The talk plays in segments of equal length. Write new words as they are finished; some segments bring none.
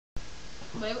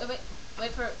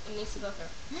Wait for it needs to go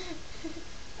through.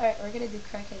 Alright, we're gonna do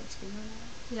crackheaded screamo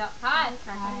now. Yeah. Hi.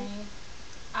 Hi.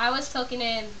 I was talking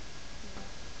in.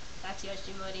 That's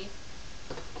Yoshimori.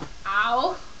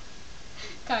 Ow.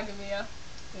 Kagamiya.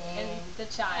 And the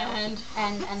child.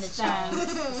 And the child.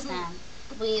 Stan.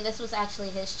 This was actually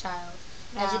his child.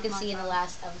 As you can see in the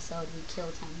last episode, we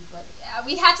killed him, but yeah,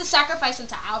 we had to sacrifice him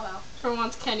to Albo. For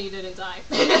once, Kenny didn't die.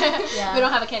 Yeah. We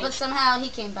don't have a Kenny. But somehow he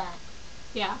came back.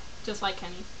 Yeah, just like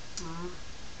Kenny.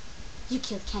 You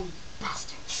killed Kenny,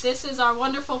 bastard. This is our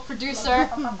wonderful producer,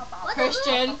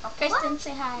 Christian. Christian,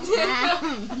 say hi.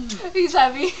 He's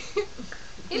heavy.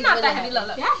 He's not really that heavy,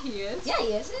 look. Yeah, he is. Yeah,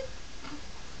 he is.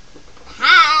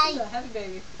 Hi. He's a heavy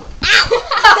baby.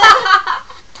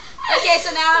 Okay,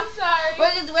 so now Sorry.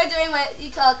 we're doing what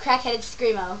you call crackheaded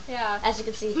screamo. Yeah. As you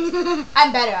can see,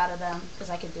 I'm better out of them because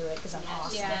I can do it because I'm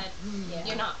awesome. Yeah.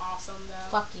 You're not awesome though.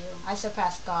 Fuck you. I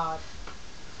surpassed God.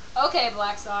 Okay,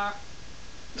 Black Star.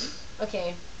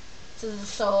 Okay, so this is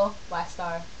Soul, Black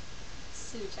Star.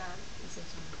 Suchan.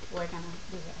 We're gonna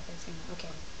do crackheaded screamo.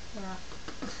 Okay. Yeah.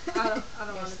 I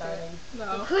don't want to start it.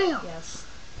 No. Yes.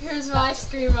 Here's my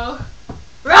screamo.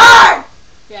 Roar!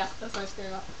 Yeah, that's my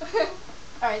screamo.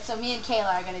 Alright, so me and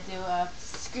Kayla are gonna do a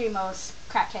screamo,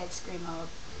 crackhead screamo.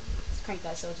 Let's crank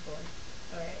that soldier boy.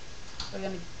 Alright. We're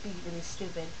gonna be really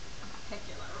stupid.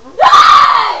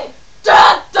 Hey!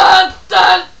 Dun dun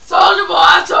dun! Soldier boy,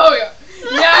 I told you!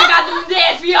 Yeah, I got them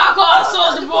dead for y'all call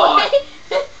Soldier boy!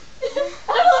 I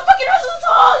don't know the fucking rest of the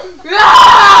song!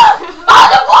 Yeah!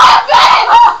 Soldier boy, I'm ready!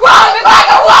 Run me back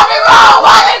and run me wrong!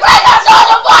 Run me back and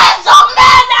Soldier boy, I'm so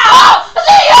mad now!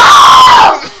 See you!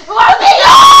 Wanna see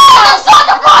you!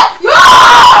 Soldier boy!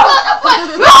 Soldier boy!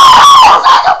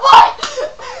 Soldier boy!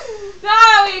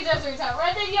 Now we just retard.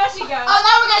 Where did Yoshi go? Oh,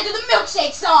 now we're gonna do the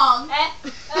milkshake song!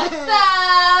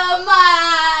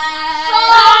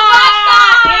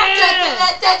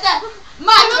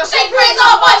 My milkshake brings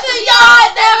all boys to the yard,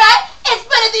 they're right? It's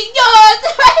better than yours,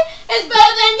 right? It's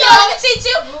better than yours, I can teach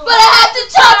you, but I have to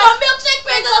charge. My milkshake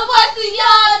brings all boys to the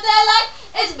yard, they're like,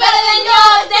 it's better than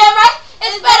yours, they're right?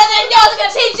 It's better than yours, I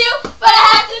can teach you, but I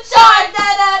have to charge. Da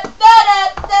da da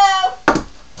da da.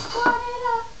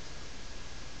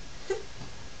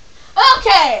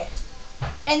 Okay,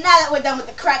 and now that we're done with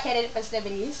the crackheaded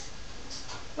festivities,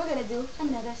 we're gonna do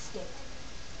another skit.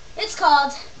 It's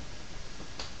called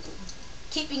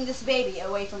Keeping This Baby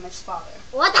Away from Its Father.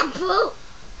 What the poop?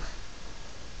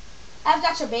 I've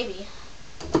got your baby.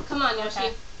 Come on, Yoshi.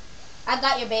 Okay. I've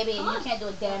got your baby, and you can't do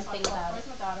a damn thing about it. Where's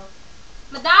Madado?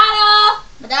 Madado!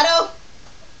 Madado!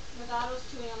 Madado's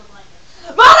chewing on the blanket.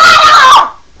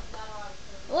 Madado!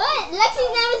 What?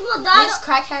 Lexi's name is Madonna. These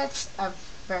crackheads are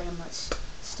very much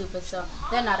stupid, so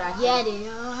they're not acting. Yeah, they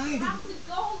are. Have to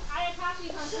go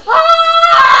Ayakashi hunting.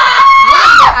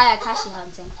 Ayakashi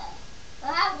hunting. I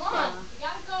have Come one. on. You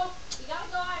gotta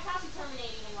go Ayakashi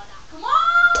terminating and whatnot. Come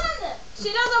on!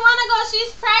 She doesn't want to go.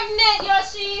 She's pregnant,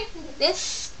 Yoshi.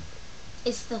 This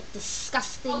is the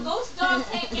disgusting, ghost dog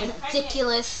can't get pregnant.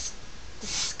 ridiculous,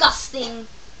 disgusting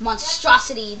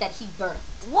monstrosity that he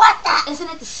birthed. What the? Isn't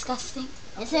it disgusting?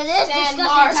 Yes, it is Sand disgusting.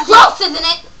 Mars. It's gross, isn't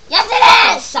it? Yes, it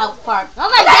is. South Park. Oh my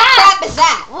What god. crap is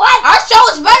that? What? Our show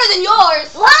is better than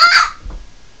yours. What?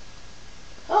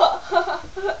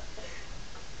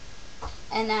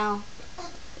 And now,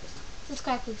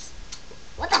 subscribe please.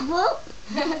 What the poop?